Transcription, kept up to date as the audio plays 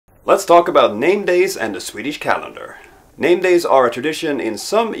Let's talk about name days and the Swedish calendar. Name days are a tradition in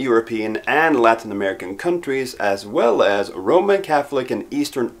some European and Latin American countries, as well as Roman Catholic and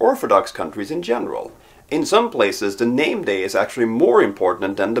Eastern Orthodox countries in general. In some places, the name day is actually more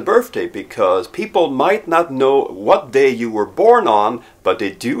important than the birthday because people might not know what day you were born on, but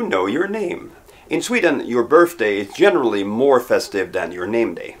they do know your name. In Sweden, your birthday is generally more festive than your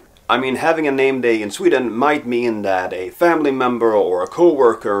name day. I mean, having a name day in Sweden might mean that a family member or a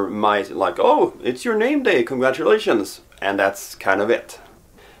co-worker might like, "Oh, it's your name day, congratulations," and that's kind of it.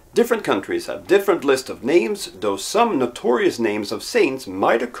 Different countries have different lists of names, though some notorious names of saints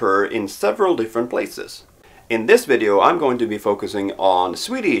might occur in several different places. In this video, I'm going to be focusing on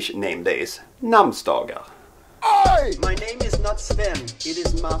Swedish name days, namnsdagar. Oi! My name is not Sven, it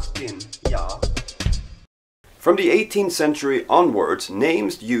is Martin, ja. From the 18th century onwards,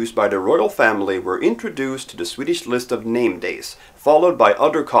 names used by the royal family were introduced to the Swedish list of name days, followed by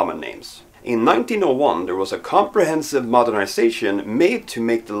other common names. In 1901, there was a comprehensive modernization made to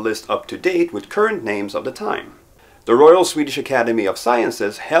make the list up to date with current names of the time. The Royal Swedish Academy of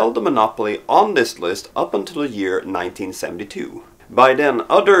Sciences held the monopoly on this list up until the year 1972. By then,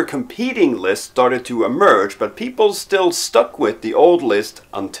 other competing lists started to emerge, but people still stuck with the old list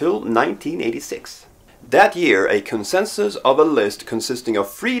until 1986. That year, a consensus of a list consisting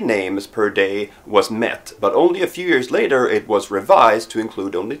of 3 names per day was met, but only a few years later it was revised to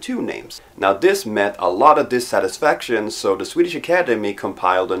include only 2 names. Now this met a lot of dissatisfaction, so the Swedish Academy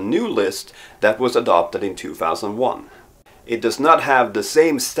compiled a new list that was adopted in 2001. It does not have the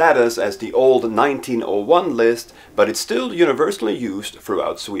same status as the old 1901 list, but it's still universally used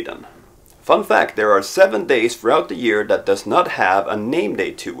throughout Sweden. Fun fact, there are 7 days throughout the year that does not have a name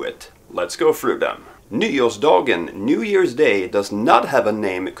day to it. Let's go through them. Nyårsdagen, New Year's Day, does not have a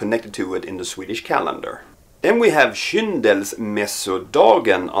name connected to it in the Swedish calendar. Then we have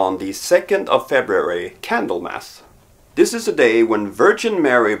Kyndelsmässodagen on the 2nd of February, Candlemas. This is a day when Virgin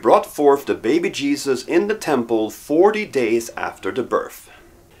Mary brought forth the baby Jesus in the temple 40 days after the birth.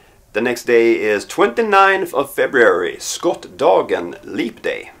 The next day is 29th of February, Skottdagen, Leap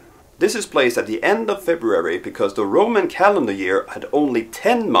Day. This is placed at the end of February because the Roman calendar year had only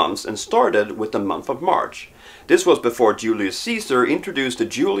 10 months and started with the month of March. This was before Julius Caesar introduced the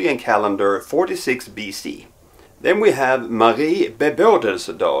Julian calendar 46 BC. Then we have Marie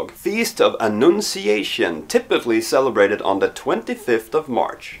Bebådelsedag, Feast of Annunciation, typically celebrated on the 25th of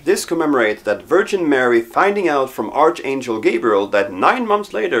March. This commemorates that Virgin Mary finding out from Archangel Gabriel that 9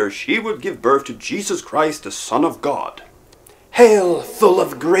 months later she would give birth to Jesus Christ, the Son of God. Hail, full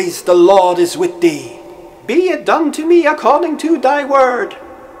of grace, the Lord is with thee. Be it done to me according to thy word.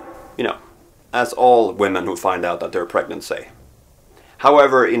 You know, as all women who find out that they're pregnant say.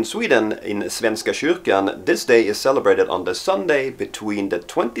 However, in Sweden, in Svenska kyrkan, this day is celebrated on the Sunday between the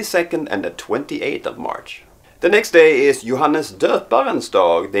 22nd and the 28th of March. The next day is Johannes Döparens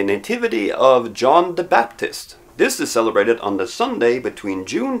dag, the nativity of John the Baptist. This is celebrated on the Sunday between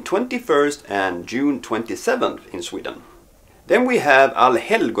June 21st and June 27th in Sweden. Then we have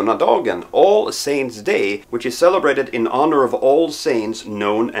Allhelgonadagen, All Saints' Day, which is celebrated in honor of all saints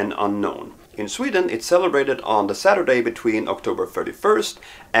known and unknown. In Sweden, it's celebrated on the Saturday between October 31st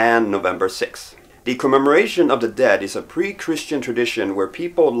and November 6th. The commemoration of the dead is a pre-Christian tradition where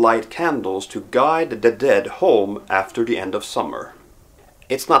people light candles to guide the dead home after the end of summer.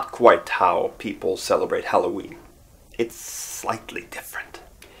 It's not quite how people celebrate Halloween. It's slightly different.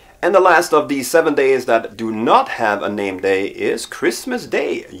 And the last of these 7 days that do not have a name day is Christmas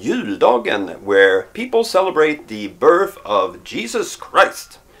Day, Juldagen, where people celebrate the birth of Jesus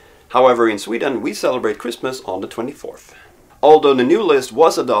Christ. However, in Sweden, we celebrate Christmas on the 24th. Although the new list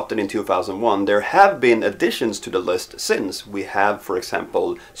was adopted in 2001, there have been additions to the list since. We have, for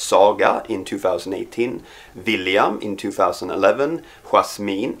example, Saga in 2018, William in 2011,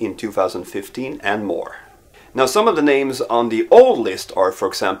 Jasmine in 2015, and more. Now, some of the names on the old list are, for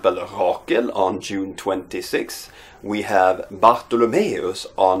example, Rakel on June 26th, we have Bartholomeus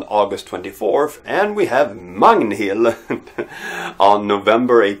on August 24th, and we have Magnhild on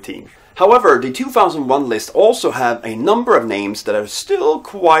November 18th. However, the 2001 list also have a number of names that are still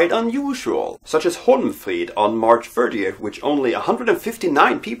quite unusual, such as Holmfrid on March 30th, which only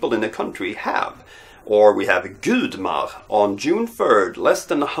 159 people in the country have. Or we have Gudmar on June 3rd, less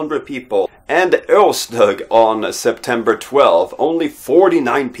than 100 people. And Åslög on September 12th, only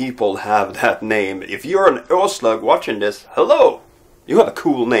 49 people have that name. If you're an Åslög watching this, hello! You have a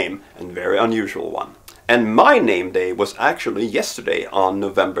cool name, and very unusual one. And my name day was actually yesterday on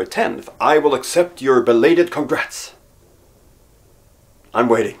November 10th. I will accept your belated congrats. I'm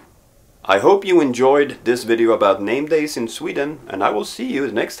waiting. I hope you enjoyed this video about name days in Sweden, and I will see you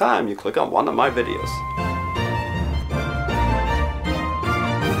the next time you click on one of my videos.